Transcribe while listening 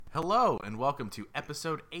Hello, and welcome to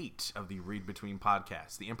episode 8 of the Read Between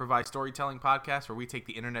podcast, the improvised storytelling podcast where we take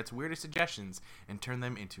the internet's weirdest suggestions and turn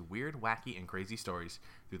them into weird, wacky, and crazy stories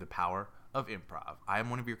through the power of improv. I am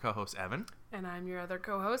one of your co-hosts, Evan. And I'm your other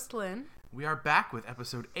co-host, Lynn. We are back with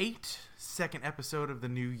episode 8, second episode of the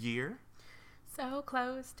new year. So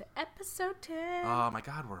close to episode 10. Oh my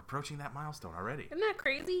god, we're approaching that milestone already. Isn't that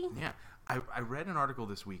crazy? Yeah. I read an article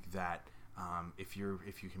this week that if you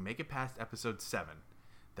can make it past episode 7,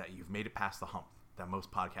 that you've made it past the hump that most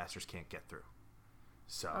podcasters can't get through.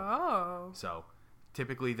 So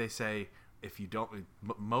typically they say if you don't,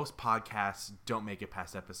 most podcasts don't make it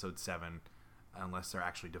past episode 7 unless they're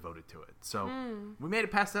actually devoted to it. So we made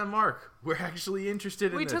it past that mark. We're actually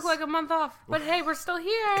interested in this. We took like a month off, but hey, we're still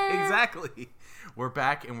here. Exactly. We're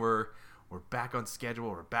back and we're back on schedule.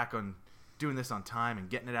 We're back on doing this on time and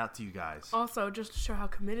getting it out to you guys. Also, just to show how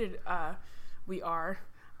committed we are,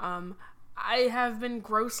 I have been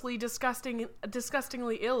grossly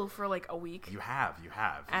disgustingly ill for like a week. You have.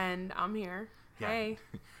 And I'm here. Yeah. Hey.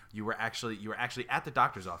 You were actually at the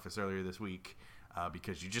doctor's office earlier this week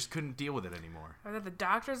because you just couldn't deal with it anymore. I was at the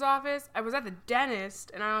doctor's office. I was at the dentist,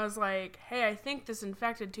 and I was like, hey, I think this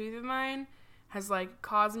infected tooth of mine has like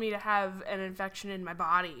caused me to have an infection in my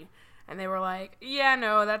body. And they were like, yeah,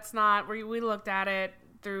 no, that's not. We looked at it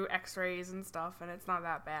through x-rays and stuff, and it's not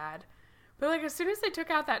that bad. But like as soon as they took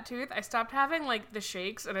out that tooth, I stopped having like the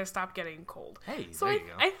shakes and I stopped getting cold. Hey, so there you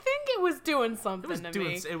go. I think it was doing something to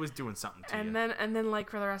me. It was doing something to you. And then like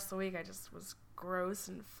for the rest of the week, I just was gross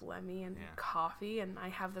and phlegmy and coughy, and I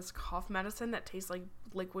have this cough medicine that tastes like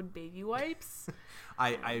liquid baby wipes.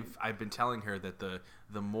 I've been telling her that the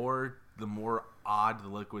more odd the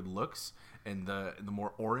liquid looks and the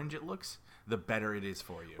more orange it looks, the better it is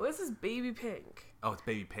for you. Well, this is baby pink. Oh, it's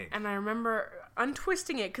baby pink. And I remember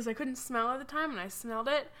untwisting it because I couldn't smell at the time, and I smelled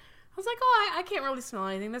it. I was like, oh, I can't really smell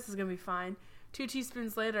anything. This is going to be fine. 2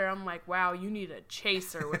 teaspoons later, I'm like, wow, you need a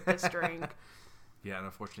chaser with this drink. Yeah, and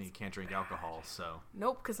unfortunately, you can't drink alcohol, so.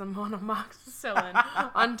 Nope, because I'm on amoxicillin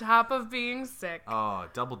on top of being sick. Oh,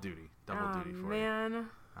 double duty for you. Man.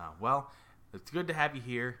 Well, it's good to have you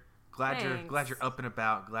here. Glad Thanks. you're up and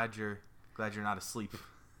about. Glad you're not asleep.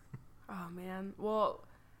 Oh man. Well,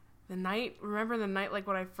 remember the night like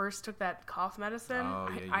when I first took that cough medicine? Oh,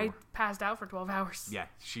 yeah, I passed out for 12 hours. Yeah,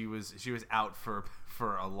 she was out for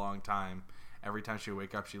a long time. Every time she would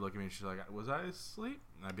wake up, she'd look at me and she's like, "Was I asleep?"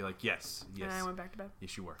 And I'd be like, "Yes." And I went back to bed.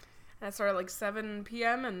 Yes, you were. And I started like 7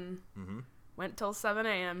 p.m. and went till 7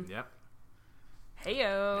 a.m. Yep.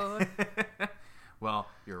 Heyo. Well,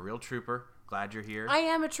 you're a real trooper. Glad you're here. I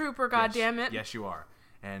am a trooper, goddammit. Yes, you are.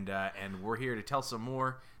 And we're here to tell some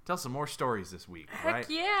more stories this week. Heck right?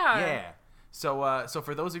 yeah. Yeah. So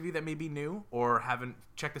for those of you that may be new or haven't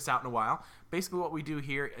checked this out in a while, basically what we do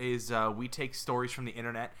here is we take stories from the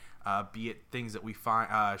internet, be it things that we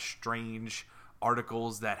find strange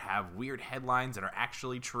articles that have weird headlines that are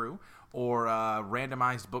actually true, or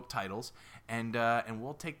randomized book titles, and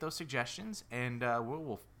we'll take those suggestions and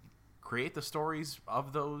we'll create the stories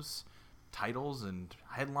of those titles and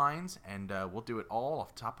headlines, and we'll do it all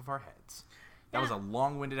off the top of our heads. That was a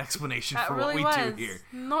long-winded explanation for really what we do here.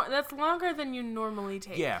 No, that's longer than you normally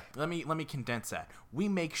take. Yeah, let me condense that. We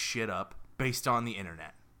make shit up based on the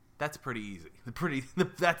internet. That's pretty easy.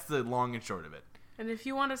 That's the long and short of it. And if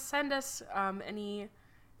you want to send us any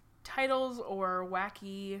titles or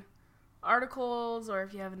wacky articles, or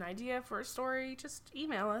if you have an idea for a story, just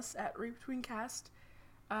email us at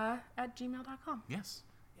readbetweencast@gmail.com. Yes,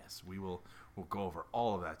 we'll go over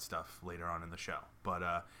all of that stuff later on in the show.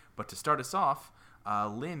 But to start us off,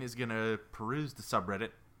 Lynn is gonna peruse the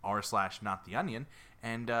subreddit r/NotTheOnion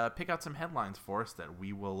and pick out some headlines for us that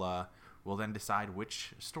we'll then decide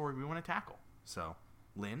which story we want to tackle. So,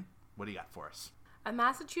 Lynn, what do you got for us? A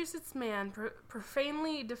Massachusetts man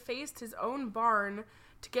profanely defaced his own barn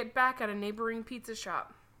to get back at a neighboring pizza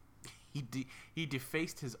shop. He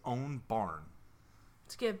defaced his own barn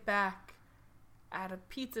to get back at a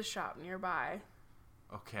pizza shop nearby.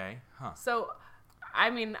 Okay, huh. So,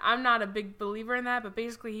 I mean, I'm not a big believer in that, but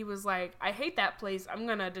basically he was like, I hate that place. I'm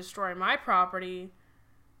going to destroy my property.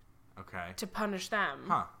 Okay. To punish them.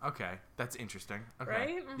 Huh, okay. That's interesting. Okay.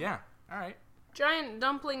 Right? Yeah, all right. Giant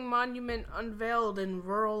dumpling monument unveiled in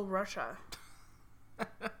rural Russia.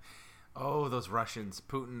 Oh, those Russians.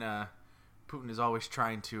 Putin is always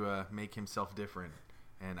trying to make himself different.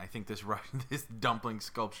 And I think this dumpling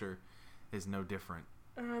sculpture is no different.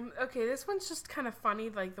 Okay, this one's just kind of funny,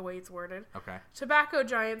 like the way it's worded. Okay. Tobacco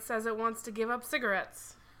giant says it wants to give up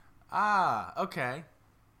cigarettes. Ah, okay.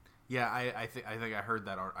 Yeah, I think I heard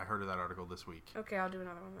that. I heard of that article this week. Okay, I'll do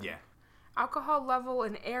another one then. Yeah. Alcohol level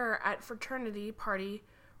in air at fraternity party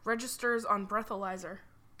registers on breathalyzer.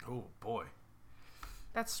 Oh boy,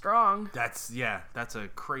 That's strong. that's a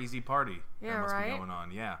crazy party. Yeah, that must right? be going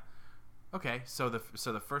on. Yeah. Okay, so the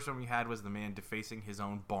first one we had was the man defacing his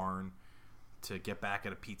own barn to get back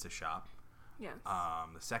at a pizza shop. Yes.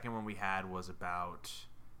 The second one we had was about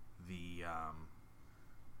the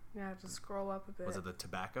Yeah, I have to scroll up a bit. was it the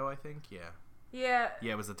tobacco? I think. Yeah. Yeah.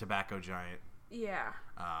 Yeah, it was the tobacco giant. Yeah.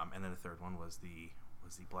 And then the third one was the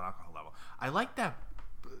blood alcohol level. I like that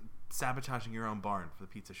sabotaging your own barn for the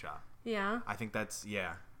pizza shop. Yeah. I think that's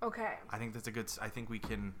Okay. I think that's a good. I think we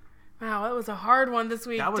can. Wow, it was a hard one this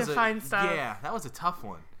week That was to find stuff. Yeah, that was a tough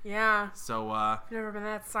one. Yeah. So I've never been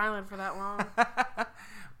that silent for that long.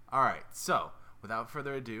 all right. So without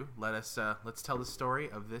further ado, let's tell the story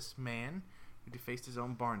of this man who defaced his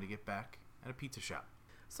own barn to get back at a pizza shop.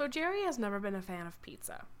 So Jerry has never been a fan of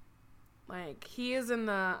pizza. Like, he is in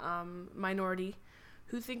the minority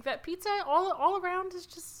who think that pizza all around is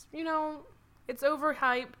just, it's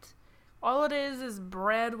overhyped. All it is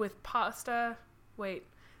bread with pasta. Wait,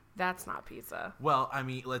 that's not pizza. Well, I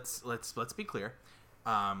mean, let's be clear.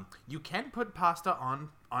 You can put pasta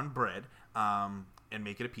on bread and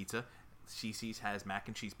make it a pizza. Cece's has mac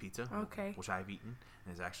and cheese pizza, Okay. which I've eaten,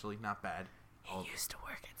 and is actually not bad. He used to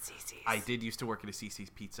work at Cece's. I did used to work at a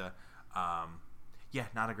Cece's Pizza. Yeah,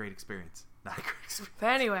 not a great experience. Not a great experience. But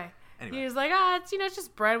anyway, he was like, it's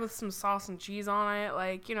just bread with some sauce and cheese on it.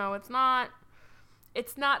 Like, it's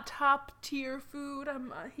not top tier food.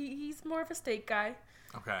 He's more of a steak guy.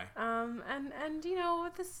 Okay. And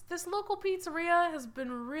this local pizzeria has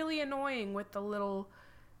been really annoying with the little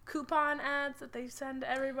coupon ads that they send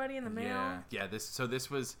everybody in the mail. Yeah. This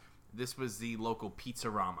was the local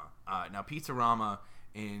Pizzarama. Now Pizzarama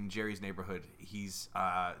in Jerry's neighborhood, he's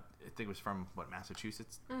I think it was from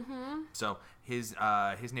Massachusetts. Mm-hmm. So his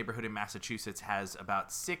neighborhood in Massachusetts has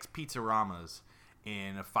about 6 Pizzaramas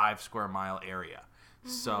in a 5 square mile area. Mm-hmm.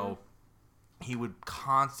 So he would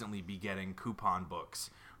constantly be getting coupon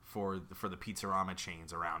books for the Pizzarama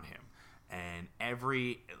chains around him. And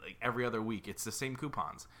every other week, it's the same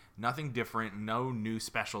coupons. Nothing different, no new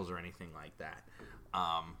specials or anything like that.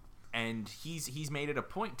 And he's made it a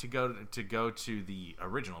point to go to the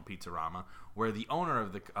original Pizzarama, where the owner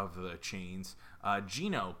of the chains,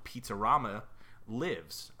 Gino Pizzarama,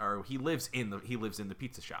 lives, or he lives in the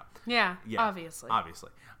pizza shop. Yeah, obviously,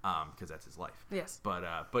 because that's his life. Yes,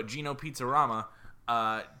 but Gino Pizzarama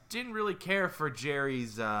didn't really care for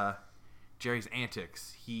Jerry's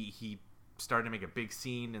antics. He started to make a big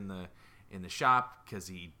scene in the shop because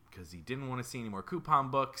he didn't want to see any more coupon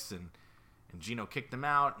books, and Gino kicked him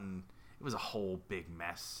out, and it was a whole big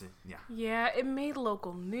mess. Yeah, it made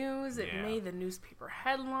local news. It made the newspaper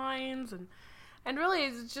headlines, and really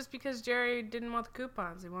it's just because Jerry didn't want the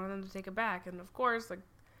coupons. He wanted them to take it back, and of course, the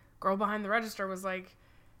girl behind the register was like,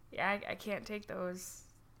 "Yeah, I can't take those.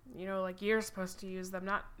 You're supposed to use them,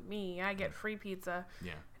 not me. I get free pizza."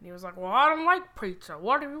 Yeah. And he was like, "Well, I don't like pizza.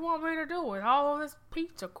 What do you want me to do with all of this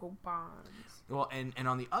pizza coupons?" Well, and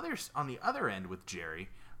on the other end with Jerry,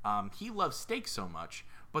 he loves steak so much,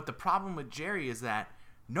 but the problem with Jerry is that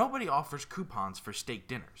nobody offers coupons for steak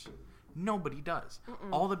dinners. Nobody does.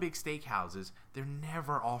 Mm-mm. All the big steak houses, they're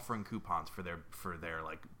never offering coupons for their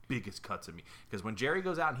biggest cuts of meat. Because when Jerry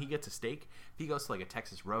goes out and he gets a steak, if he goes to a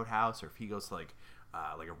Texas Roadhouse, or if he goes to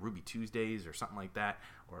a Ruby Tuesdays or something like that,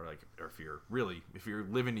 or if you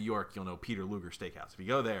live in New York, you'll know Peter Luger Steakhouse. If you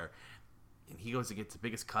go there and he goes to get the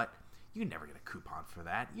biggest cut, you never get a coupon for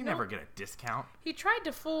that. You never get a discount. He tried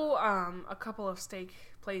to fool a couple of steak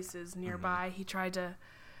places nearby. Mm-hmm.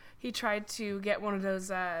 He tried to get one of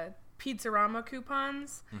those Pizzarama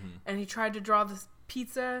coupons, mm-hmm. and he tried to draw the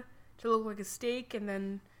pizza to look like a steak, and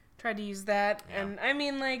then tried to use that. Yeah. And I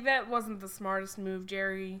mean, that wasn't the smartest move,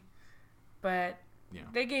 Jerry, but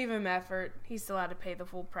they gave him effort. He still had to pay the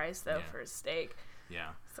full price though for his steak. Yeah.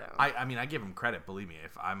 So I mean, I give him credit. Believe me,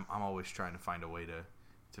 if I'm always trying to find a way to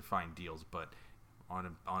find deals, but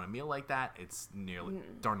on a meal like that, it's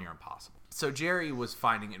darn near impossible. So Jerry was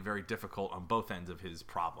finding it very difficult on both ends of his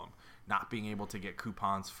problem, not being able to get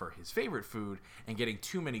coupons for his favorite food and getting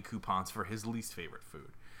too many coupons for his least favorite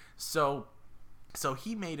food. So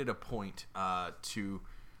he made it a point to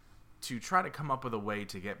try to come up with a way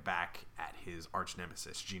to get back at his arch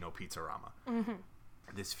nemesis, Gino Pizzarama.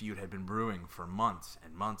 Mm-hmm. This feud had been brewing for months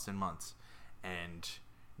and months and months, and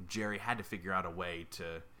Jerry had to figure out a way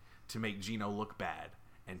to make Gino look bad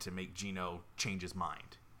and to make Gino change his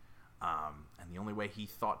mind. And the only way he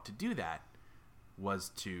thought to do that was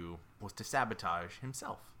to sabotage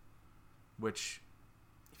himself. Which,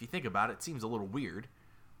 if you think about it, seems a little weird.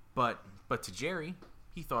 But to Jerry,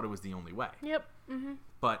 he thought it was the only way. Yep. Mm-hmm.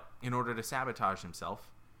 But in order to sabotage himself,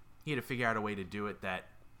 he had to figure out a way to do it that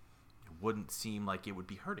wouldn't seem like it would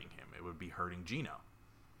be hurting him. It would be hurting Gino.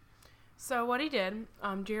 So what he did,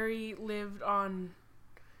 Jerry lived on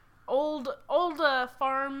old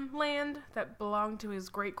farmland that belonged to his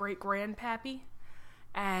great-great-grandpappy.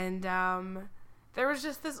 And there was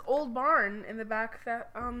just this old barn in the back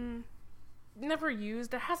that never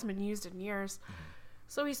used. It hasn't been used in years. Mm-hmm.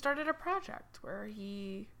 So he started a project where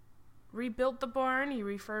he rebuilt the barn, he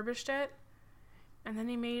refurbished it, and then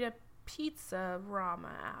he made a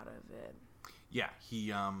pizza-rama out of it. Yeah,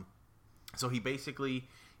 he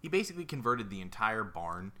basically converted the entire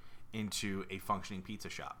barn into a functioning pizza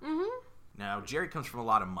shop. Mm-hmm. Now, Jerry comes from a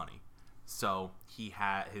lot of money, so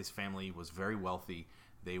his family was very wealthy.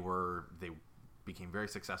 They became very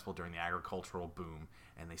successful during the agricultural boom,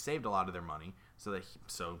 and they saved a lot of their money,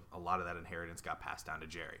 so a lot of that inheritance got passed down to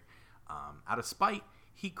Jerry. Out of spite,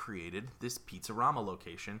 he created this Pizzarama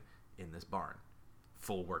location in this barn.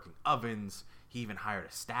 Full working ovens. He even hired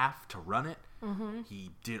a staff to run it. Mm-hmm.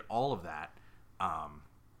 He did all of that.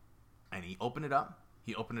 And he opened it up.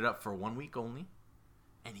 He opened it up for 1 week only.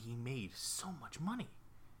 And he made so much money.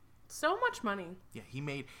 So much money. Yeah, he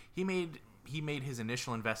made his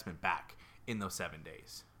initial investment back in those 7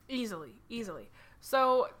 days. Easily.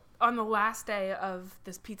 So on the last day of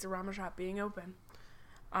this Pizzarama shop being open,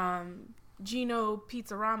 Gino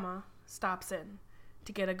Pizzarama stops in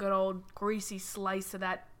to get a good old greasy slice of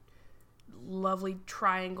that lovely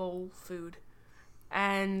triangle food.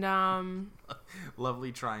 And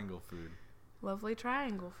lovely triangle food. Lovely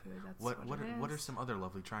triangle food. That's what are some other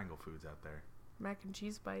lovely triangle foods out there? Mac and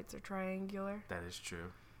cheese bites are triangular. That is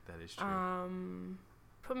true.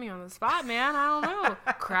 Put me on the spot, man. I don't know.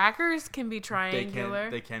 Crackers can be triangular.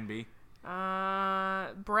 They can be.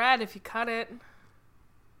 Bread if you cut it.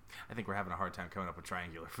 I think we're having a hard time coming up with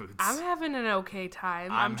triangular foods. I'm having an okay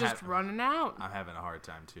time. I'm just running out. I'm having a hard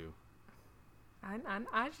time too.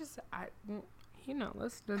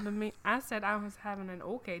 Listen to me. I said I was having an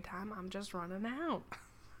okay time. I'm just running out.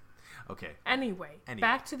 Okay. Anyway,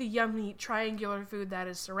 back to the yummy triangular food that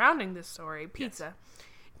is surrounding this story. Pizza. Yes.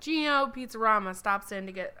 Gino Pizzarama stops in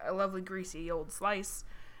to get a lovely greasy old slice.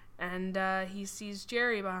 And he sees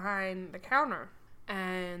Jerry behind the counter.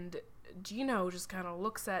 And Gino just kind of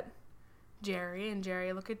looks at Jerry. And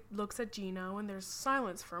Jerry looks at Gino. And there's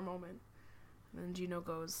silence for a moment. And then Gino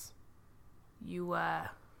goes, You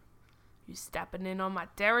stepping in on my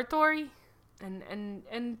territory?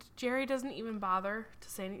 And Jerry doesn't even bother to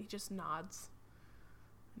say anything. He just nods.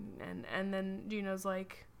 And then Gino's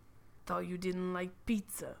like, Thought you didn't like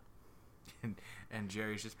pizza. And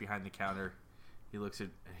Jerry's just behind the counter. He looks at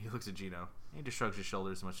Gino. He just shrugs his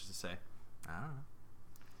shoulders as much as to say, I don't know.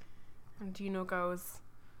 And Gino goes,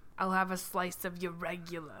 I'll have a slice of your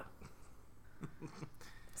regular.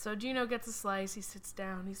 So Gino gets a slice. He sits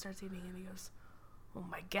down. He starts eating and he goes, Oh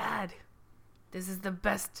my God. This is the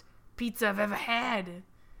best pizza I've ever had.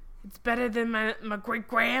 It's better than my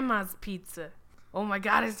great-grandma's pizza. Oh my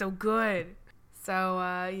God, it's so good.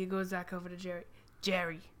 So he goes back over to Jerry.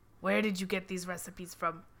 Jerry, where did you get these recipes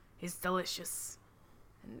from? It's delicious.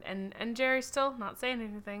 And Jerry's still not saying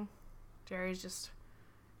anything. Jerry's just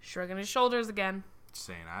shrugging his shoulders again.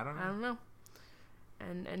 Saying, I don't know.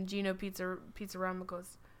 And Gino Pizzarama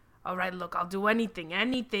goes, All right, look, I'll do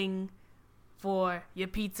anything for your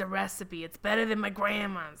pizza recipe. It's better than my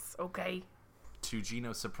grandma's, okay? To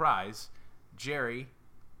Gino's surprise, Jerry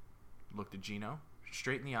looked at Gino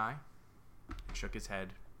straight in the eye and shook his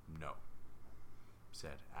head. No.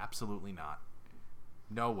 Said, absolutely not.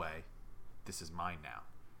 No way. This is mine now.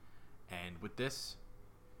 And with this,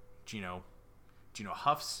 Gino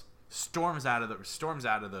huffs, storms out of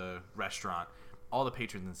the restaurant. All the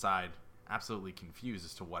patrons inside absolutely confused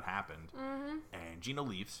as to what happened. Mm-hmm. And Gino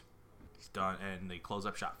leaves. He's done, and they close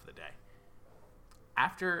up shop for the day.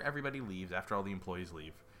 After everybody leaves, after all the employees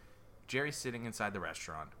leave, Jerry's sitting inside the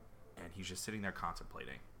restaurant, and he's just sitting there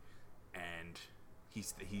contemplating. And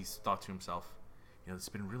he's thought to himself, it's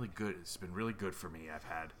been really good. It's been really good for me. I've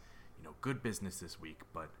had, good business this week,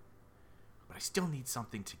 but I still need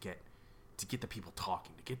something to get the people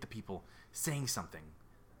talking, to get the people saying something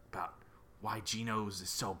about why Gino's is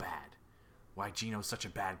so bad, why Gino's such a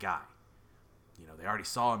bad guy. They already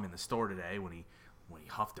saw him in the store today when he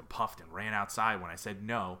huffed and puffed and ran outside when I said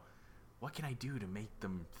no. What can I do to make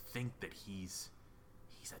them think that he's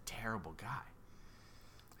a terrible guy?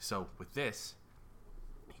 So with this,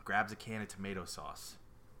 he grabs a can of tomato sauce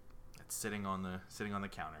that's sitting on the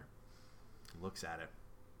counter. He looks at it.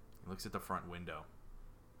 He looks at the front window.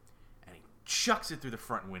 And he chucks it through the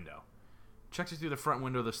front window. Chucks it through the front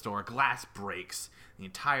window of the store. Glass breaks. The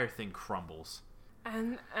entire thing crumbles.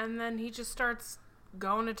 And then he just starts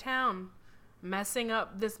going to town, messing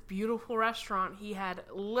up this beautiful restaurant he had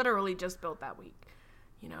literally just built that week.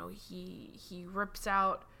 You know, he rips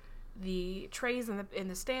out the trays in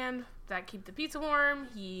the stand that keep the pizza warm.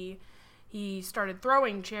 He started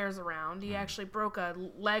throwing chairs around. He actually broke a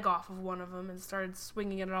leg off of one of them and started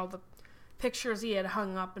swinging it at all the pictures he had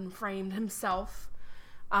hung up and framed himself.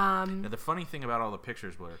 Now, the funny thing about all the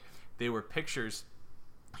pictures were, they were pictures.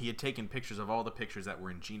 He had taken pictures of all the pictures that were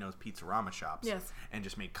in Gino's Pizzarama shops. Yes. And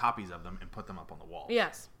just made copies of them and put them up on the wall.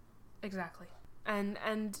 Yes, exactly. And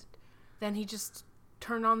then he just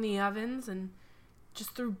turned on the ovens and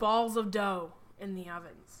just threw balls of dough in the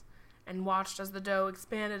ovens and watched as the dough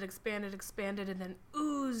expanded, and then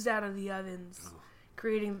oozed out of the ovens,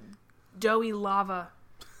 creating doughy lava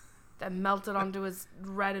that melted onto his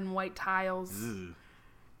red and white tiles. Ugh.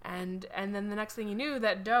 And then the next thing you knew,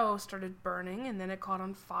 that dough started burning, and then it caught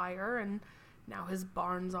on fire, and now his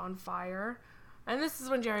barn's on fire. And this is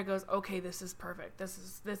when Jerry goes, okay, this is perfect. This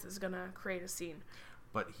is gonna create a scene.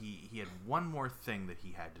 But he had one more thing that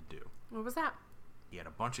he had to do. What was that? He had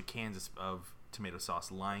a bunch of cans of tomato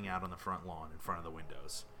sauce lying out on the front lawn in front of the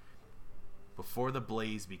windows. Before the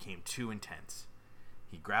blaze became too intense,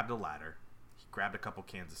 he grabbed a ladder, he grabbed a couple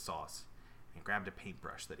cans of sauce, and grabbed a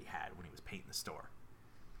paintbrush that he had when he was painting the store.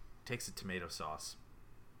 Takes the tomato sauce,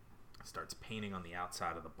 starts painting on the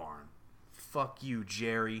outside of the barn. Fuck you,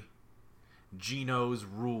 Jerry. Gino's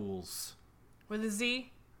rules. With a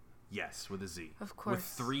Z? Yes, with a Z. Of course. With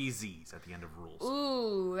 3 Z's at the end of rules.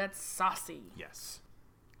 Ooh, that's saucy. Yes.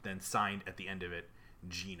 Then signed at the end of it,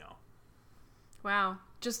 Gino. Wow.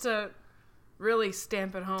 Just to really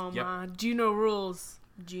stamp it home. Yep. Gino rules.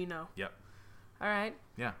 Gino. Yep. All right.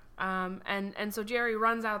 Yeah. And so Jerry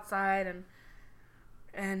runs outside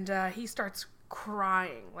and he starts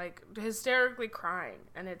crying, like hysterically crying,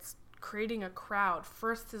 and it's creating a crowd.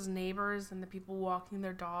 First his neighbors and the people walking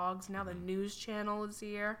their dogs. Now the news channel is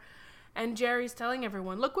here. And Jerry's telling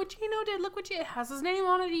everyone, look what Gino did. Look what it has his name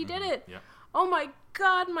on it. He did it. Yep. Oh my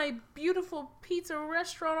God, my beautiful pizza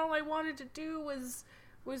restaurant. All I wanted to do was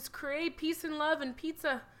create peace and love and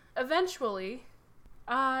pizza. Eventually,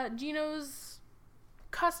 Gino's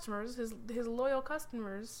customers, his loyal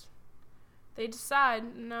customers, they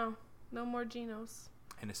decide, no more Ginos.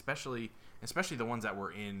 And especially the ones that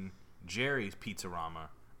were in Jerry's Pizzarama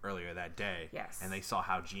earlier that day. Yes. And they saw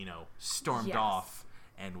how Gino stormed Yes. off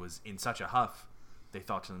and was in such a huff. They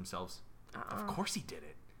thought to themselves, of course he did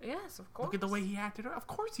it. Yes, of course. Look at the way he acted. Of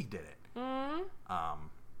course he did it. Mm-hmm.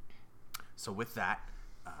 So with that,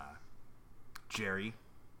 Jerry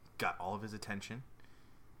got all of his attention.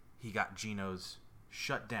 He got Gino's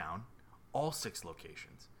shut down, all 6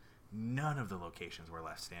 locations. None of the locations were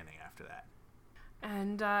left standing after that.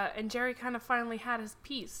 And Jerry kind of finally had his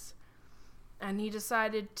piece. And he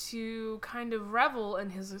decided to kind of revel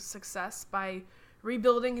in his success by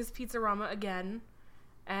rebuilding his Pizzarama again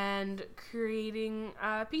and creating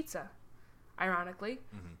pizza, ironically.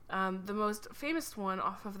 Mm-hmm. The most famous one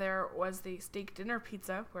off of there was the steak dinner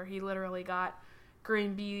pizza, where he literally got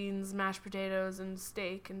green beans, mashed potatoes, and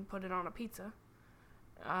steak and put it on a pizza.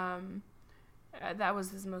 That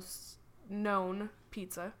was his most known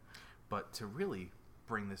pizza. But to really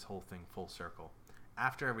bring this whole thing full circle,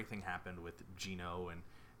 after everything happened with Gino and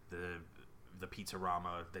the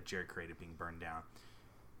Pizzarama that Jerry created being burned down,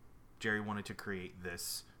 Jerry wanted to create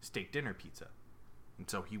this steak dinner pizza, and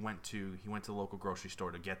so he went to the local grocery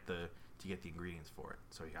store to get the ingredients for it.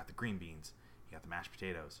 So he got the green beans, he got the mashed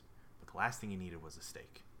potatoes, but the last thing he needed was a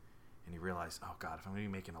steak. And he realized, oh God, if I'm going to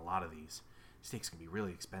be making a lot of these, steak's going to be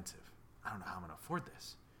really expensive. I don't know how I'm going to afford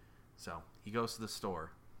this. So he goes to the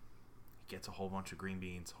store, he gets a whole bunch of green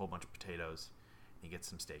beans, a whole bunch of potatoes, and he gets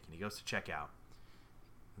some steak, and he goes to checkout.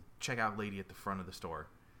 The checkout lady at the front of the store,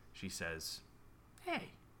 she says, hey,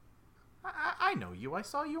 I know you. I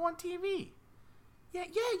saw you on TV. Yeah,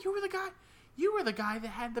 you were the guy that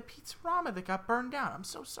had the Pizzarama that got burned down. I'm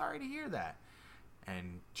so sorry to hear that.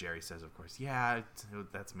 And Jerry says, of course, yeah,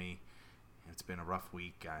 that's me. It's been a rough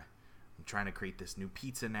week. I'm trying to create this new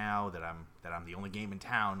pizza now that I'm the only game in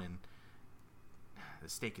town, and the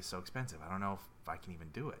steak is so expensive. I don't know if I can even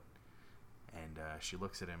do it. And she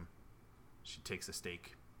looks at him. She takes the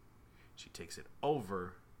steak. She takes it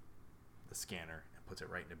over the scanner and puts it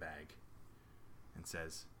right in a bag and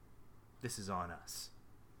says, this is on us.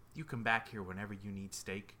 You come back here whenever you need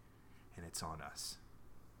steak, and it's on us.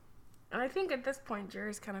 And I think at this point,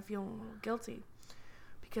 Jerry's kind of feeling a little guilty,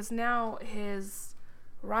 because now his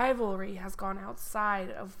rivalry has gone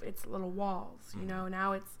outside of its little walls. You know,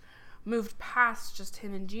 now it's moved past just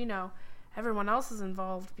him and Gino. Everyone else is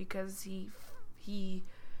involved because he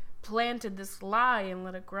planted this lie and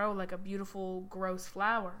let it grow like a beautiful, gross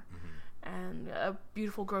flower. And a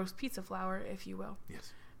beautiful, gross pizza flower, if you will.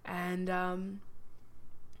 Yes. And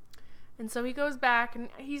so he goes back, and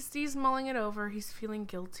he's mulling it over. He's feeling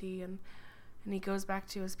guilty, and he goes back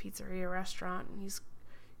to his pizzeria restaurant, and he's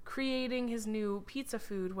creating his new pizza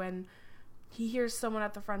food when he hears someone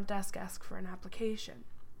at the front desk ask for an application.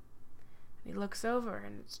 And he looks over,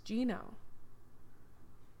 and it's Gino.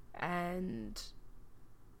 And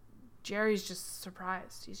Jerry's just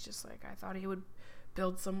surprised. He's just like, I thought he would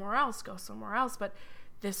build somewhere else, go somewhere else. But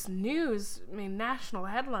this news, I mean, national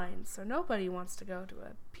headlines, so nobody wants to go to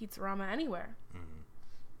a Pizzarama anywhere.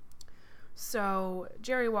 So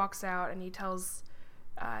Jerry walks out, and he tells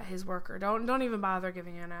his worker, don't even bother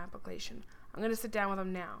giving an application. I'm going to sit down with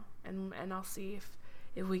him now, and I'll see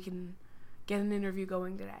if we can get an interview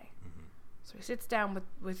going today. So he sits down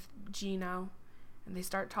with Gino, and they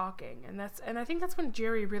start talking, and I think that's when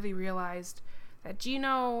Jerry really realized that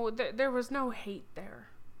Gino, there was no hate there.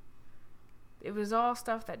 It was all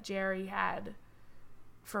stuff that Jerry had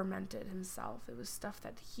fermented himself. It was stuff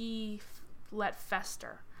that he let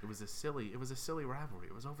fester. It was a silly rivalry.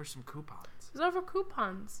 It was over some coupons. It was over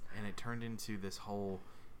coupons. And it turned into this whole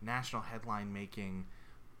national headline making,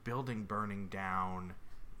 building burning down,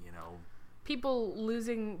 people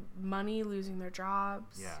losing money, losing their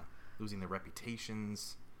jobs. Yeah, losing their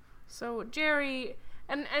reputations. So Jerry,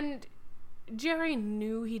 and Jerry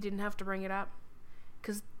knew he didn't have to bring it up,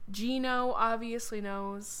 because Gino obviously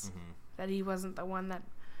knows that he wasn't the one that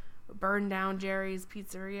burned down Jerry's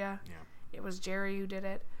pizzeria. Yeah. It was Jerry who did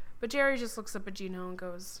it. But Jerry just looks up at Gino and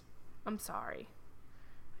goes, I'm sorry.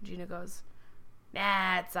 And Gino goes,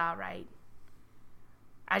 nah, it's all right.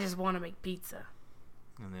 I just want to make pizza.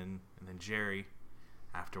 And then Jerry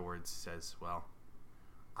afterwards says, well,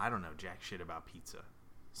 I don't know jack shit about pizza,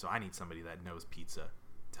 so I need somebody that knows pizza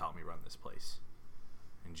to help me run this place.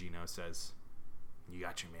 And Gino says, you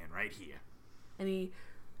got your man right here. And he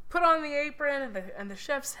put on the apron and the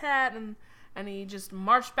chef's hat, and he just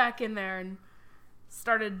marched back in there and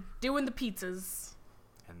started doing the pizzas.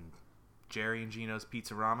 And Jerry and Gino's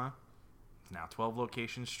Pizzarama is now 12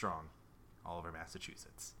 locations strong all over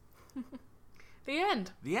Massachusetts. The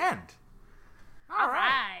end. The end. All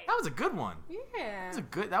right. That was a good one. Yeah.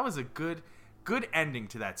 That was a good ending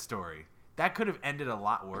to that story. That could have ended a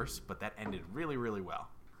lot worse, but that ended really, really well.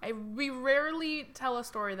 We rarely tell a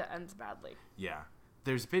story that ends badly. Yeah.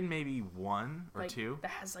 There's been maybe one or two. That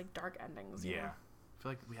has dark endings. Yeah. I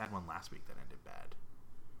feel like we had one last week that ended bad.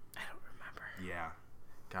 I don't remember. Yeah.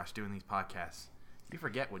 Gosh, doing these podcasts. You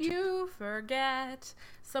forget what you forget.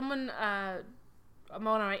 Someone,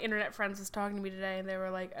 one of my internet friends was talking to me today, and they were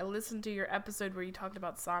like, I listened to your episode where you talked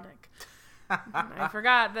about Sonic. And I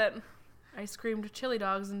forgot that I screamed chili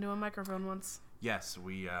dogs into a microphone once. Yes,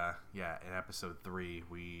 we, in episode 3,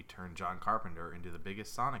 we turned John Carpenter into the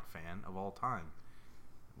biggest Sonic fan of all time,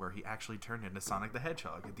 where he actually turned into Sonic the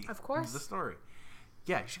Hedgehog at the end of the story.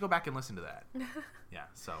 Yeah, you should go back and listen to that. Yeah,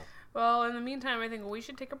 so. Well, in the meantime, I think we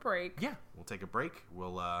should take a break. Yeah, we'll take a break.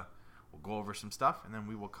 We'll go over some stuff, and then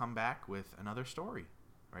we will come back with another story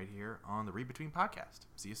right here on the Read Between podcast.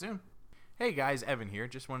 See you soon. Hey guys, Evan here.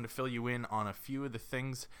 Just wanted to fill you in on a few of the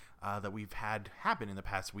things that we've had happen in the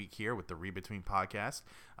past week here with the Read Between podcast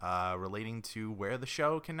relating to where the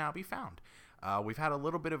show can now be found. We've had a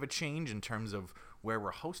little bit of a change in terms of where we're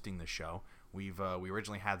hosting the show. We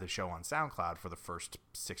originally had the show on SoundCloud for the first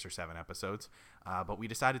 6 or 7 episodes, but we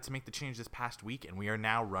decided to make the change this past week, and we are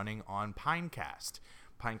now running on Pinecast.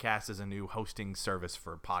 Pinecast is a new hosting service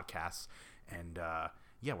for podcasts, and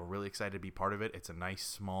we're really excited to be part of it. It's a nice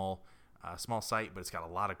small site, but it's got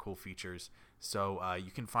a lot of cool features. So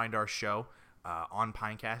you can find our show on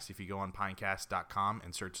Pinecast. If you go on pinecast.com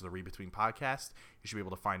and search the Read Between podcast, you should be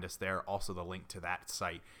able to find us there. Also, the link to that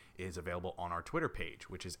site is available on our Twitter page,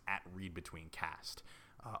 which is @ReadBetweenCast.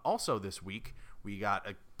 Also this week, we got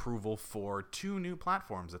approval for 2 new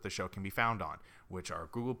platforms that the show can be found on, which are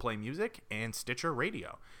Google Play Music and Stitcher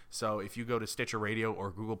Radio. So if you go to Stitcher Radio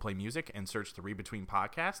or Google Play Music and search the Read Between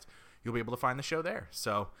podcast, you'll be able to find the show there.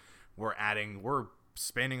 So we're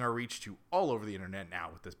expanding our reach to all over the internet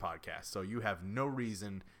now with this podcast. So you have no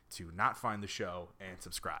reason to not find the show and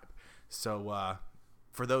subscribe. So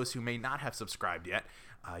for those who may not have subscribed yet,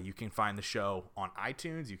 you can find the show on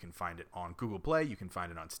iTunes. You can find it on Google Play. You can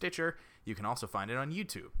find it on Stitcher. You can also find it on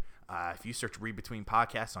YouTube. If you search Read Between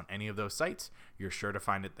Podcasts on any of those sites, you're sure to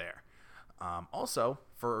find it there. Also,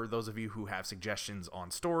 for those of you who have suggestions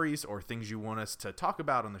on stories or things you want us to talk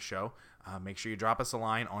about on the show, make sure you drop us a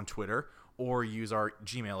line on Twitter or use our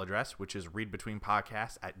Gmail address, which is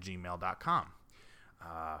readbetweenpodcasts@gmail.com.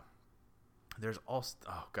 there's also,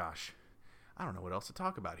 oh gosh, I don't know what else to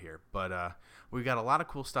talk about here, but we've got a lot of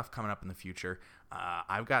cool stuff coming up in the future.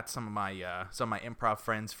 I've got some of my improv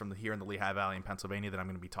friends from here in the Lehigh Valley in Pennsylvania that I'm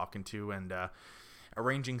going to be talking to and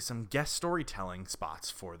arranging some guest storytelling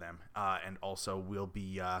spots for them. And also we'll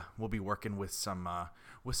be working with some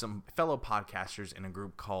fellow podcasters in a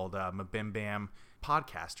group called Mabim Bam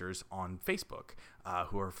Podcasters on Facebook,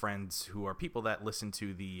 who are people that listen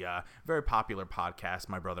to the very popular podcast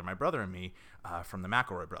My Brother and Me from the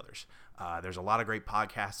McElroy brothers. There's a lot of great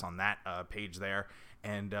podcasts on that page there,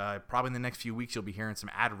 and probably in the next few weeks you'll be hearing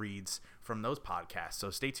some ad reads from those podcasts.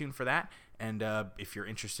 So stay tuned for that, and if you're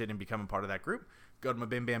interested in becoming part of that group, go to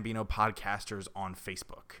Mabim Bambino Podcasters on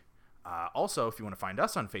Facebook. Also, if you want to find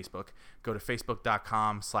us on Facebook, go to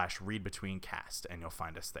facebook.com/readbetweencast, and you'll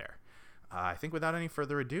find us there. I think without any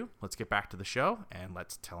further ado, let's get back to the show, and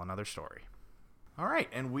let's tell another story. All right,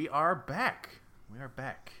 and we are back. We are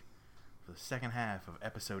back for the second half of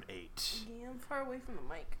episode 8. Yeah, I'm far away from the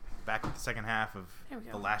mic. Back with the second half of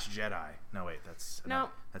The Last Jedi. No, wait, that's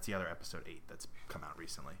the other episode 8 that's come out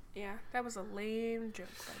recently. Yeah, that was a lame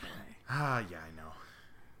joke, by the way. Yeah, I know.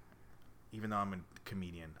 Even though I'm a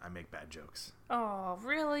comedian, I make bad jokes. Oh,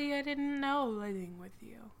 really? I didn't know living with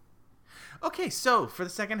you. Okay, so for the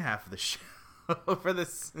second half of the show, for the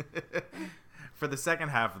second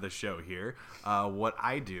half of the show here, what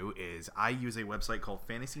I do is I use a website called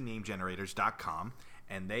FantasyNameGenerators.com,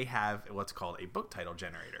 and they have what's called a book title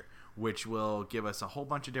generator, which will give us a whole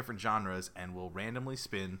bunch of different genres, and we'll randomly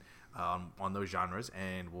spin on those genres,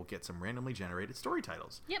 and we'll get some randomly generated story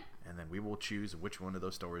titles. Yep. And then we will choose which one of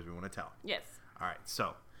those stories we want to tell. Yes. All right.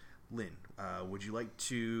 So, Lynn, would you like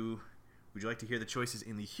to hear the choices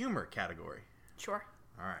in the humor category? Sure.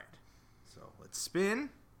 All right. So let's spin.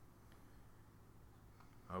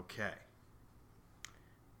 Okay.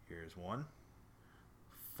 Here's one.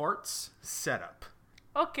 Farts setup.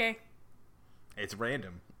 Okay. It's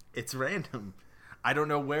random. I don't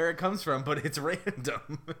know where it comes from, but it's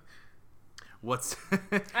random. What's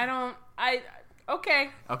Okay.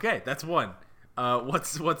 Okay, that's one.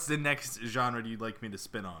 What's the next genre you'd like me to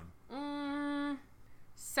spin on?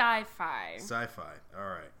 Sci-fi. Sci-fi. All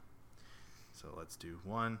right. So let's do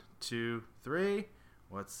 1, 2, 3.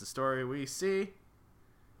 What's the story we see?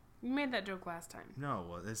 You made that joke last time. No,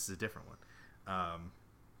 well, this is a different one.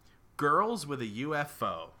 Girls with a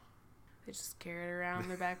UFO. They just carry it around in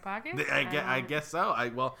their back pocket? I guess so.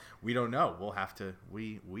 Well, we don't know. We'll have to.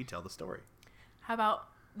 We tell the story. How about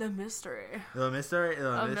the mystery? The mystery.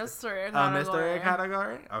 A mystery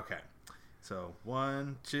category. Okay. So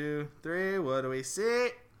 1, 2, 3. What do we see?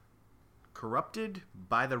 Corrupted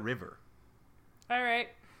by the river. All right.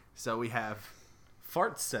 So we have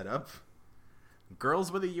fart setup,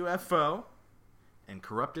 girls with a UFO, and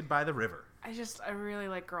corrupted by the river. I really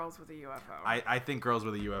like girls with a UFO. I think girls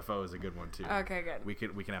with a UFO is a good one too. Okay, good. We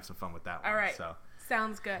can have some fun with that one. All right. So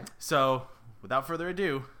sounds good. So without further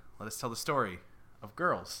ado, let us tell the story of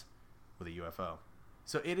girls with a UFO.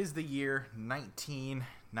 So it is the year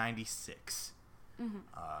 1996. Mm-hmm.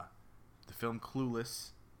 The film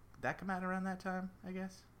Clueless. Did that come out around that time? I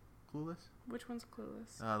guess. Clueless. Which one's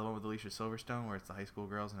Clueless? The one with Alicia Silverstone, where it's the high school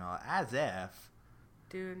girls and all. As if.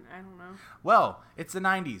 Dude, I don't know. Well, it's the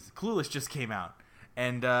 90s. Clueless just came out,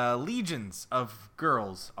 and legions of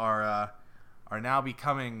girls are now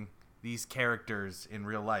becoming these characters in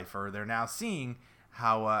real life, or they're now seeing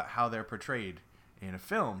how they're portrayed in a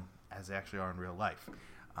film as they actually are in real life.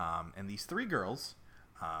 And these 3 girls,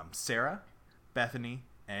 Sarah, Bethany,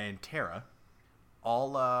 and Tara,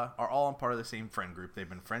 are all part of the same friend group. They've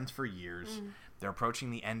been friends for years. They're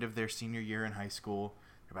approaching the end of their senior year in high school.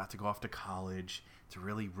 They're about to go off to college. It's a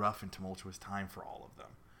really rough and tumultuous time for all of them.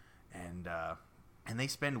 And they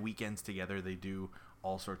spend weekends together. They do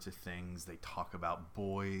all sorts of things. They talk about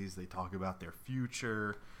boys. They talk about their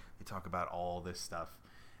future. They talk about all this stuff.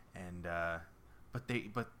 And but they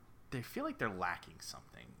feel like they're lacking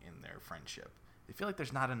something in their friendship. They feel like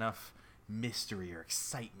there's not enough mystery or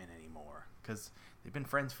excitement anymore because they've been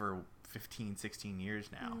friends for 15, 16 years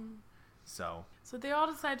now. So they all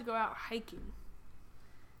decide to go out hiking.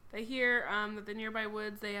 They hear that the nearby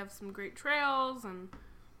woods, they have some great trails, and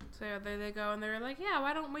so there they go, and they're like, yeah,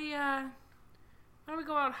 why don't we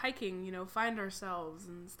go out hiking, find ourselves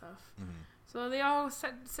and stuff. So they all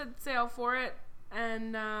set sail for it,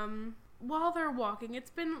 and while they're walking,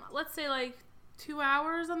 it's been, let's say, like 2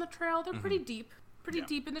 hours on the trail. They're pretty deep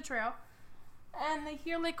deep in the trail, and they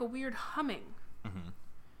hear like a weird humming.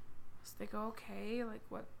 So they go, okay, like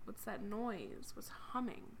what's that noise? What's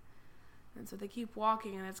humming? And so they keep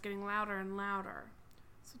walking, and it's getting louder and louder.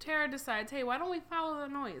 So Tara decides, hey, why don't we follow the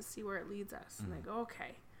noise, see where it leads us? And they go,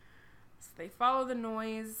 okay. So they follow the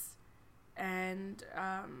noise, and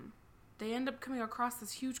they end up coming across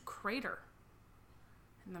this huge crater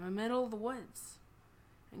in the middle of the woods.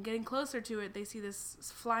 And getting closer to it, they see this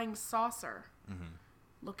flying saucer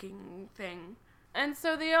looking thing. And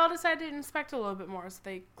so they all decide to inspect a little bit more. So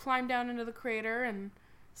they climb down into the crater and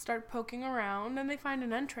start poking around, and they find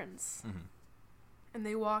an entrance. And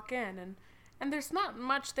they walk in, and there's not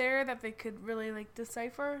much there that they could really, like,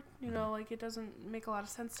 decipher. You know, like, it doesn't make a lot of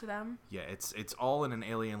sense to them. Yeah, it's all in an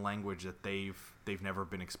alien language that they've never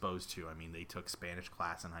been exposed to. I mean, they took Spanish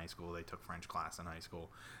class in high school, they took French class in high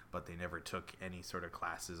school, but they never took any sort of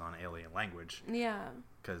classes on alien language. Yeah.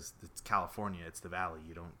 Because it's California, it's the Valley.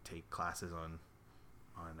 You don't take classes on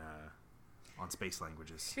space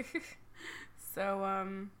languages.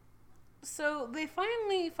 So they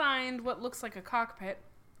finally find what looks like a cockpit,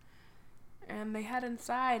 and they head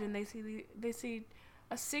inside, and they see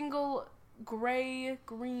a single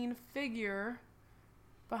gray-green figure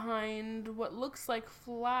behind what looks like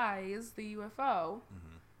flies, the UFO,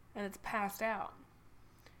 and it's passed out.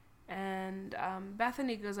 And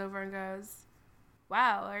Bethany goes over and goes,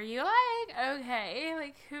 "Wow, are you like okay?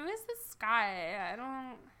 Like, who is this guy?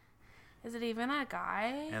 Is it even a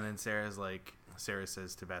guy?" And then Sarah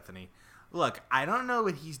says to Bethany, "Look, I don't know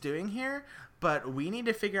what he's doing here, but we need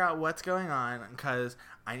to figure out what's going on because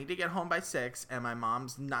I need to get home by 6, and my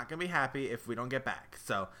mom's not going to be happy if we don't get back.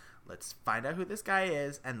 So let's find out who this guy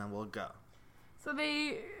is, and then we'll go." So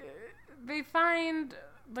they find,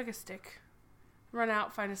 like, a stick. Run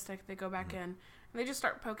out, find a stick, they go back in, and they just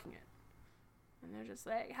start poking it. And they're just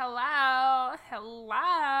like, hello,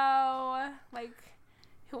 like,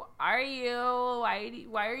 who are you?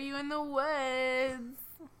 Why are you in the woods?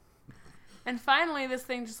 And finally, this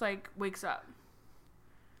thing just, like, wakes up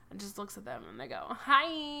and just looks at them, and they go,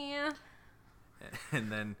 "Hi."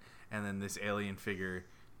 And then this alien figure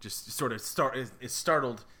just sort of is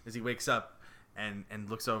startled as he wakes up and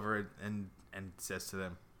looks over and says to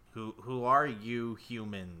them, "Who are you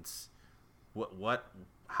humans? What?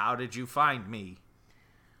 How did you find me?"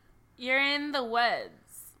 "You're in the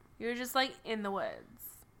woods. You're just, like, in the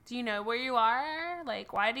woods. Do you know where you are?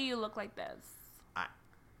 Like, why do you look like this?"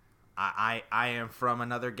 I am from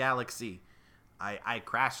another galaxy. I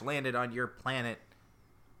crash landed on your planet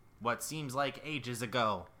what seems like ages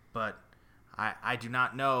ago, but I do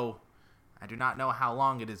not know how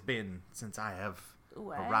long it has been since I have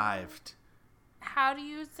arrived. How do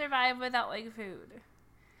you survive without, like, food?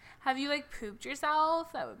 Have you, like, pooped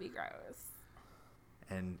yourself? That would be gross.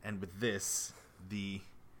 And with this, the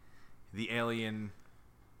alien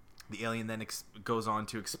then goes on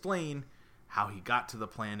to explain how he got to the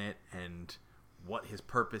planet and what his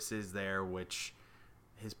purpose is there, which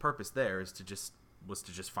his purpose there was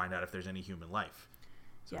to just find out if there's any human life.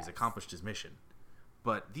 So Yes. He's accomplished his mission.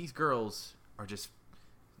 But these girls are just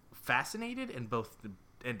fascinated and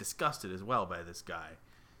disgusted as well by this guy.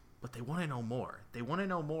 But they want to know more. They want to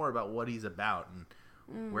know more about what he's about and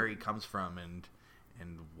where he comes from and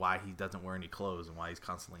why he doesn't wear any clothes and why he's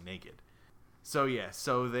constantly naked. So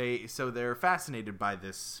they're fascinated by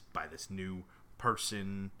this new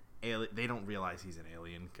person. They don't realize he's an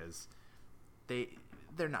alien because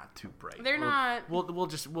they're not too bright. They're not.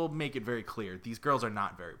 We'll make it very clear. These girls are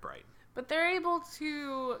not very bright. But they're able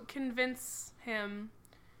to convince him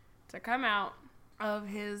to come out of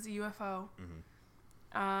his UFO.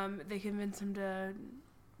 They convince him to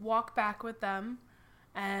walk back with them,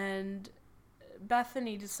 and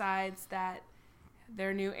Bethany decides that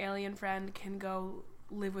their new alien friend can go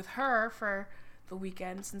live with her for the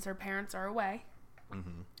weekend since her parents are away.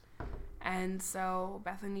 And so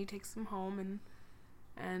Bethany takes him home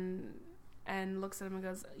and looks at him and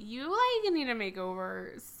goes, "You, like, need a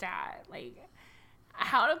makeover, stat. Like,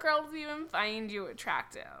 how do girls even find you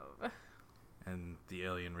attractive?" And the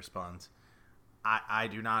alien responds, I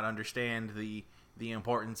do not understand the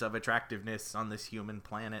importance of attractiveness on this human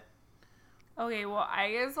planet." Okay, well,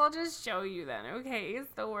 I guess I'll just show you then. Okay,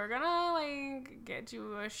 so we're gonna, like, get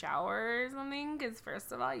you a shower or something, because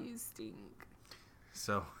first of all, you stink.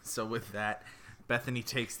 So with that, Bethany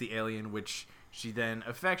takes the alien, which she then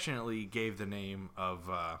affectionately gave the name of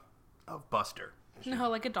Buster. No,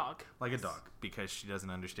 like a dog. Like a dog, because she doesn't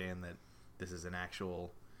understand that this is an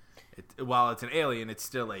actual... while it's an alien, it's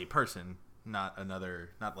still a person, not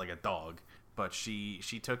like a dog. But she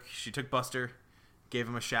took Buster, gave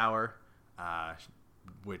him a shower,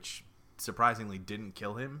 which surprisingly didn't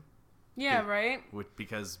kill him. Yeah, right?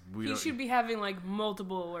 Because he should be having, like,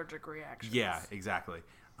 multiple allergic reactions. Yeah, exactly.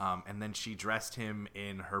 And then she dressed him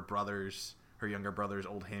in her younger brother's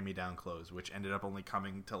old hand-me-down clothes, which ended up only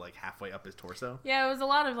coming to, like, halfway up his torso. Yeah, it was a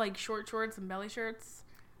lot of, like, short shorts and belly shirts.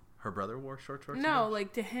 Her brother wore short shorts? No,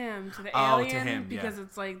 like to him, to the Oh, alien. to him, yeah. Because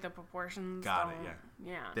it's like the proportions. Got it,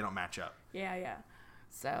 Yeah. They don't match up. Yeah.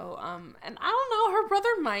 So, and I don't know, her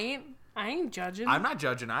brother might. I ain't judging. I'm not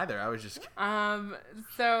judging either. I was just...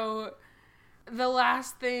 So the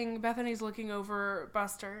last thing, Bethany's looking over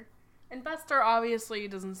Buster. And Buster obviously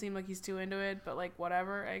doesn't seem like he's too into it, but like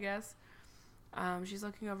whatever, I guess. She's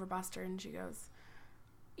looking over Buster and she goes,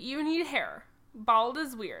 "You need hair. Bald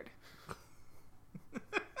is weird."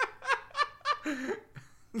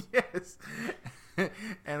 Yes.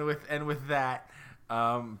 and with that,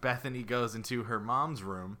 Bethany goes into her mom's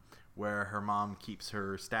room where her mom keeps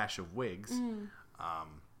her stash of wigs.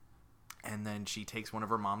 And then she takes one of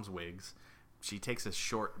her mom's wigs. She takes a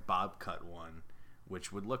short bob cut one,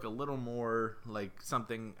 which would look a little more like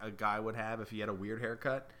something a guy would have if he had a weird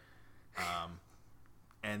haircut.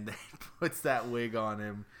 And then puts that wig on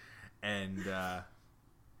him, and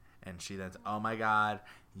she then says, "Oh my God,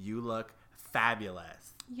 you look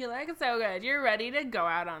fabulous. You look so good. You're ready to go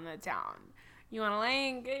out on the town. You want to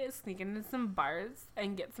like sneak into some bars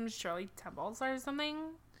and get some Shirley Temples or something?"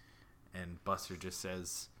 And Buster just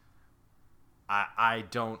says, I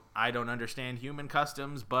don't understand human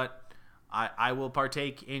customs, but I will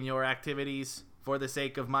partake in your activities for the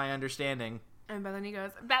sake of my understanding." And Bethany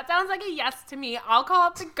goes, "That sounds like a yes to me. I'll call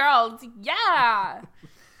up the girls. Yeah."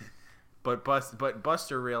 But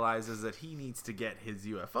Buster realizes that he needs to get his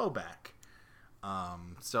UFO back.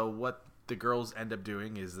 So what the girls end up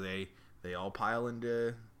doing is they all pile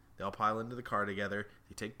into the car together.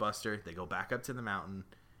 They take Buster. They go back up to the mountain,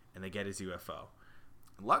 and they get his UFO.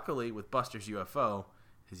 Luckily, with Buster's UFO,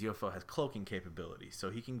 his UFO has cloaking capabilities,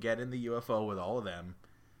 so he can get in the UFO with all of them.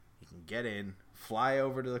 He can get in, fly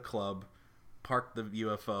over to the club, park the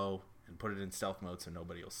UFO, and put it in stealth mode so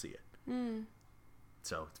nobody will see it.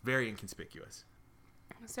 So it's very inconspicuous.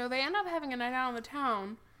 So they end up having a night out in the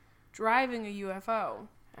town, driving a UFO,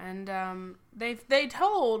 and they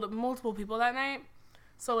told multiple people that night.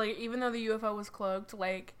 So like even though the UFO was cloaked,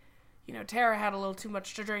 like, you know, Tara had a little too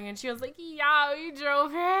much to drink, and she was like, "Yeah, we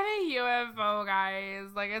drove here in a UFO, guys.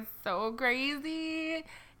 Like, it's so crazy.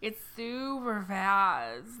 It's super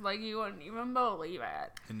fast. Like, you wouldn't even believe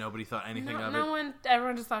it." And nobody thought anything of it.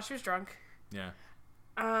 Everyone just thought she was drunk. Yeah.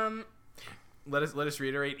 Let us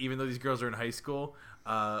reiterate. Even though these girls are in high school,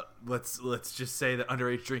 let's just say that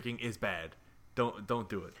underage drinking is bad. Don't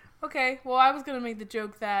do it. Okay, well, I was gonna make the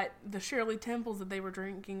joke that the Shirley Temples that they were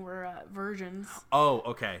drinking were virgins. Oh,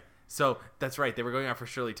 okay. So that's right. They were going out for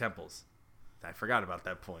Shirley Temples. I forgot about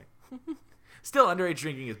that point. Still, underage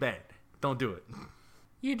drinking is bad. Don't do it.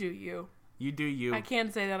 You do you. You do you. I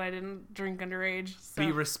can't say that I didn't drink underage. So.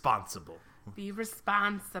 Be responsible. Be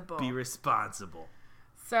responsible. Be responsible.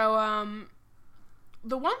 So,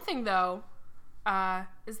 the one thing though,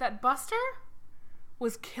 is that Buster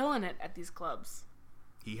was killing it at these clubs.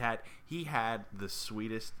 He had the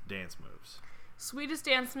sweetest dance moves. Sweetest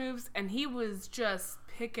dance moves, and he was just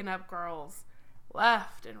picking up girls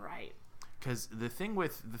left and right. Because the thing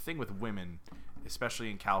with women, especially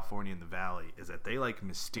in California and the Valley, is that they like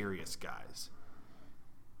mysterious guys.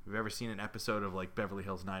 Have you ever seen an episode of like Beverly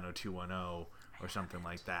Hills 90210 or something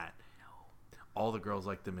like that? No. All the girls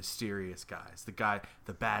like the mysterious guys,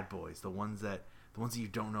 the bad boys, the ones that you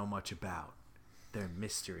don't know much about. They're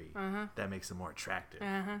mystery. That makes them more attractive.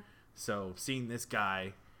 So seeing this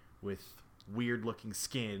guy with weird looking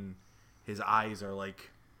skin, his eyes are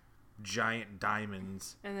like giant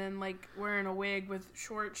diamonds, and then like wearing a wig with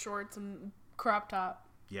short shorts and crop top.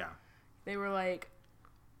 Yeah. They were like,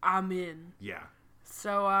 "I'm in." Yeah.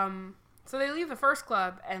 So so they leave the first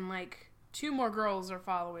club, and like 2 more girls are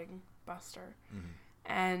following Buster.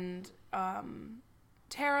 And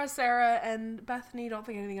Tara, Sarah, and Bethany don't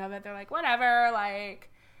think anything of it. They're like, "Whatever, like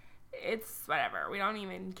it's whatever. We don't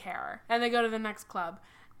even care." And they go to the next club.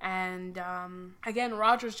 And again,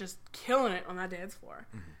 Roger's just killing it on that dance floor.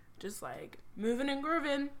 Just like moving and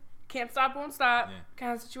grooving. Can't stop, won't stop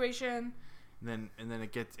kind of situation. And then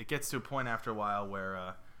it gets to a point after a while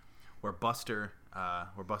where Buster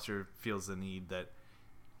feels the need that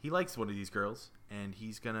he likes one of these girls, and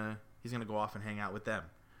he's gonna go off and hang out with them,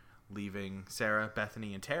 leaving Sarah,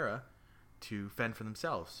 Bethany, and Tara to fend for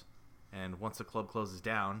themselves. And once the club closes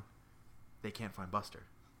down, they can't find Buster.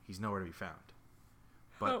 He's nowhere to be found.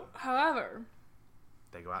 But however,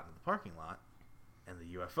 they go out into the parking lot, and the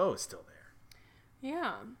UFO is still there.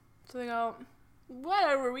 Yeah. So they go,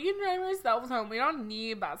 "Whatever, we can drive ourselves home. We don't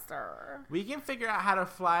need Buster. We can figure out how to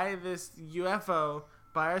fly this UFO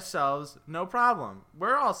by ourselves, no problem.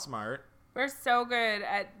 We're all smart. We're so good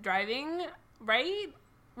at driving, right?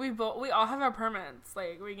 We all have our permits.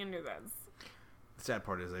 Like, we can do this." The sad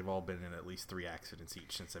part is they've all been in at least 3 accidents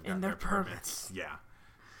each since they've And gotten their their permits. Yeah.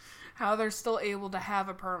 How they're still able to have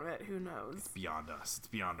a permit, who knows? Beyond us. It's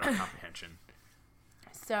beyond our comprehension.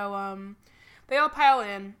 So, they all pile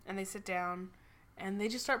in, and they sit down, and they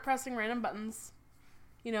just start pressing random buttons.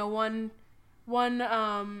 You know, one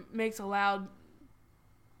makes a loud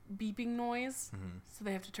beeping noise, so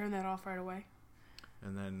they have to turn that off right away.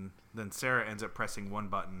 And then Sarah ends up pressing one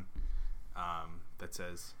button that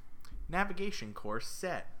says, navigation course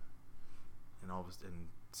set. And and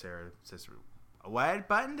Sarah says, what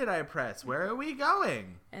button did I press? Where are we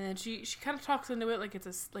going? And then she kind of talks into it like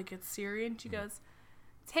it's Siri, and she goes,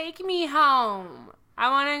 take me home. I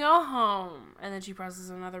want to go home. And then she presses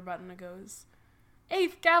another button that goes,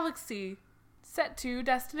 8th galaxy, set to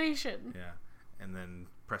destination. Yeah. And then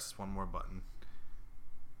presses one more button.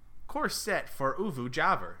 Course set for Uvu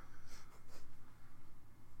Javar.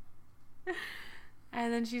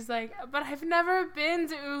 And then she's like, but I've never been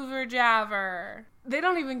to Uvu Javar. They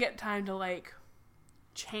don't even get time to, like,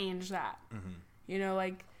 change that. You know,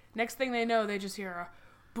 like, next thing they know, they just hear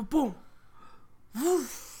a boom,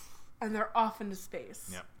 woof, and they're off into space.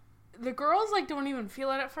 Yep. The girls, like, don't even feel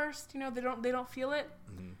it at first. You know, they don't feel it.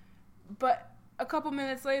 But a couple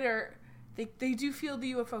minutes later, they do feel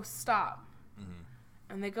the UFO stop.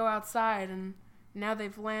 And they go outside, and now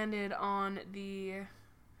they've landed on the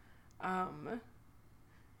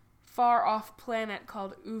far off planet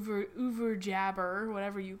called Uvu Jabber,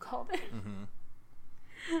 whatever you called it.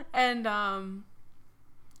 And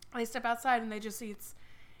they step outside, and they just see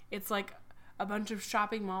it's like a bunch of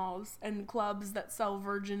shopping malls and clubs that sell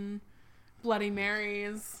virgin Bloody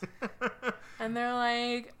Marys. And they're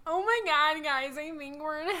like, oh my god, guys, I think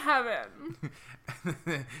we're in heaven.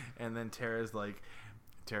 And then Tara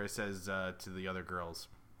says to the other girls,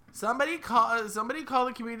 somebody call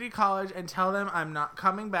the community college and tell them I'm not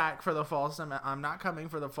coming back for the fall I'm not coming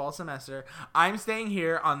for the fall semester. I'm staying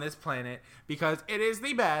here on this planet because it is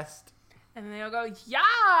the best. And then they all go,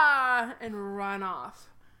 yeah, and run off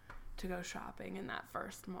to go shopping in that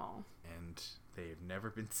first mall. And they've never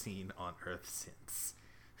been seen on Earth since.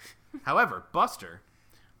 However, Buster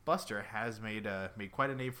has made quite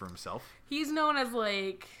a name for himself. He's known as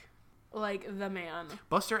like the man.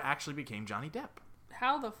 Buster actually became Johnny Depp.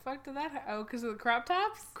 How the fuck did that happen? Oh, because of the crop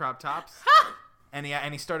tops? Crop tops. And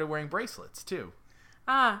he started wearing bracelets too.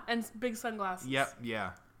 Ah, and big sunglasses. Yep,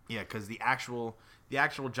 yeah. Because the actual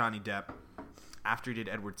Johnny Depp, after he did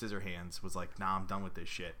Edward Scissorhands, was like, nah, I'm done with this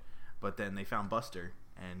shit. But then they found Buster,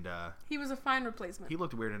 and he was a fine replacement. He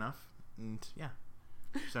looked weird enough, and yeah.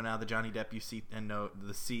 So now the Johnny Depp you see, and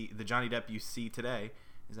the Johnny Depp you see today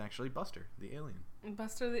is actually Buster, the alien.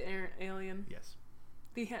 Buster the alien. Yes.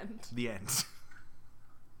 The end. The end.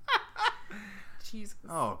 Jesus.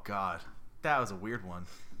 Oh God, that was a weird one.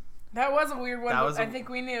 That was a weird one. I think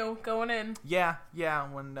we knew going in. Yeah.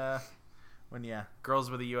 When girls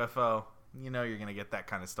with a UFO, you know you're gonna get that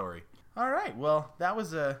kind of story. All right. Well, that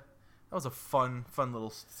was a fun little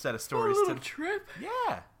set of stories. Fun little trip.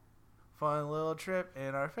 Yeah. Fun little trip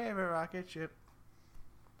in our favorite rocket ship.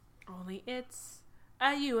 Only it's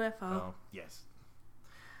a UFO. Oh yes.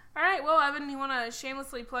 All right. Well, Evan, you want to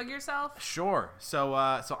shamelessly plug yourself? Sure. So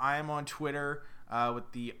I am on Twitter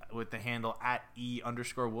with the handle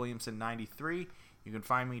 @E_Williamson93. You can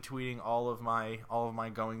find me tweeting all of my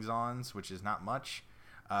goings-ons, which is not much,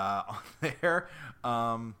 on there.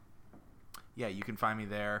 Yeah, you can find me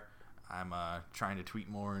there. I'm trying to tweet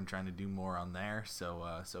more and trying to do more on there.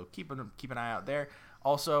 So keep an eye out there.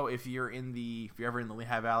 Also, if you're ever in the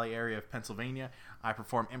Lehigh Valley area of Pennsylvania, I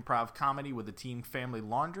perform improv comedy with the team Family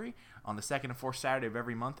Laundry on the second and fourth Saturday of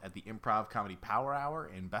every month at the Improv Comedy Power Hour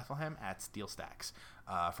in Bethlehem at Steel Stacks.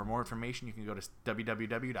 For more information, you can go to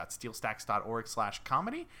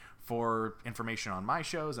www.steelstacks.org/comedy for information on my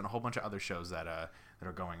shows and a whole bunch of other shows that are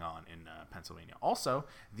going on in Pennsylvania. Also,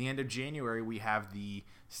 at the end of January, we have the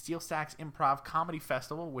Steel Stacks Improv Comedy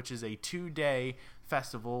Festival, which is a 2-day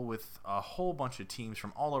festival with a whole bunch of teams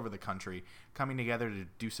from all over the country coming together to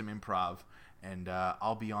do some improv. And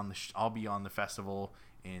I'll be on the festival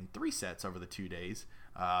in 3 sets over the 2 days.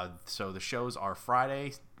 So the shows are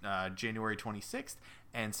Friday, January 26th,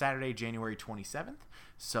 and Saturday, January 27th.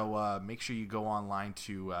 So make sure you go online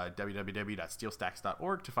to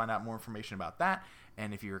www.steelstacks.org to find out more information about that.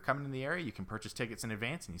 And if you're coming in the area, you can purchase tickets in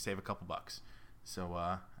advance and you save a couple bucks. So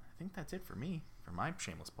I think that's it for me, for my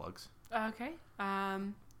shameless plugs. Okay.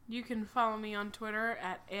 You can follow me on Twitter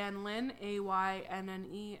at AnnLynn,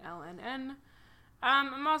 AYNNELNN.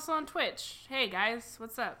 I'm also on Twitch. Hey guys,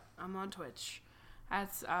 what's up? I'm on Twitch.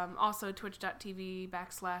 That's also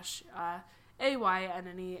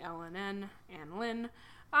twitch.tv/AYNNELNN, AnnLynn.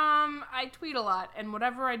 I tweet a lot, and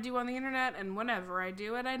whatever I do on the internet, and whenever I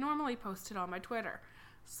do it, I normally post it on my Twitter.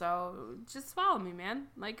 So just follow me, man.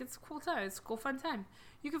 Like, it's a cool time. It's a cool, fun time.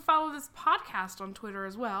 You can follow this podcast on Twitter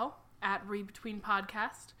as well, at Read Between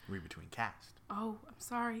Podcast. Read Between Cast. Oh, I'm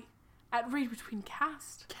sorry. At Read Between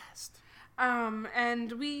Cast. Cast.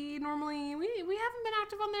 And we normally, we haven't been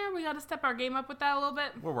active on there. We got to step our game up with that a little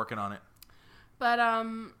bit. We're working on it. But,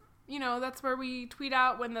 you know, that's where we tweet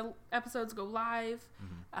out when the episodes go live.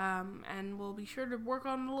 And we'll be sure to work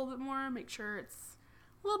on it a little bit more, make sure it's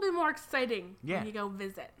a little bit more exciting when you go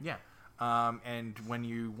visit. Yeah. And when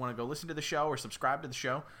you want to go listen to the show or subscribe to the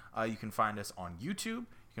show, you can find us on YouTube.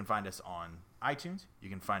 You can find us on iTunes. You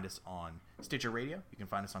can find us on Stitcher Radio. You can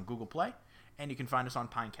find us on Google Play. And you can find us on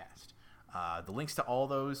Pinecast. The links to all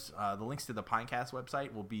those, the links to the Pinecast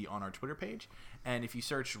website will be on our Twitter page. And if you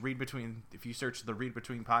search the Read Between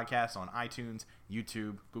podcast on iTunes,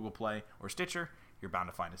 YouTube, Google Play, or Stitcher, you're bound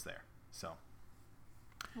to find us there. So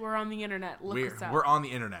we're on the internet. Look us up. We're on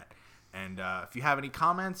the internet. And if you have any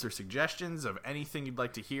comments or suggestions of anything you'd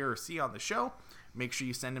like to hear or see on the show, make sure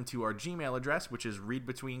you send them to our Gmail address, which is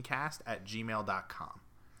readbetweencast@gmail.com.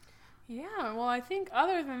 Yeah, well, I think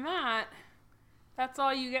other than that, that's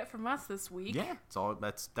all you get from us this week. Yeah,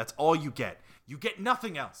 that's all you get. You get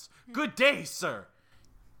nothing else. Good day, sir.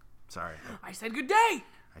 Sorry. I said good day.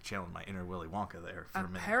 I channeled my inner Willy Wonka there for a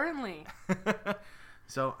minute. Apparently.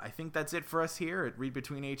 So I think that's it for us here at Read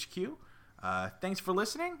Between HQ. Thanks for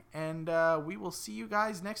listening, and we will see you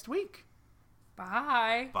guys next week.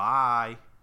 Bye. Bye.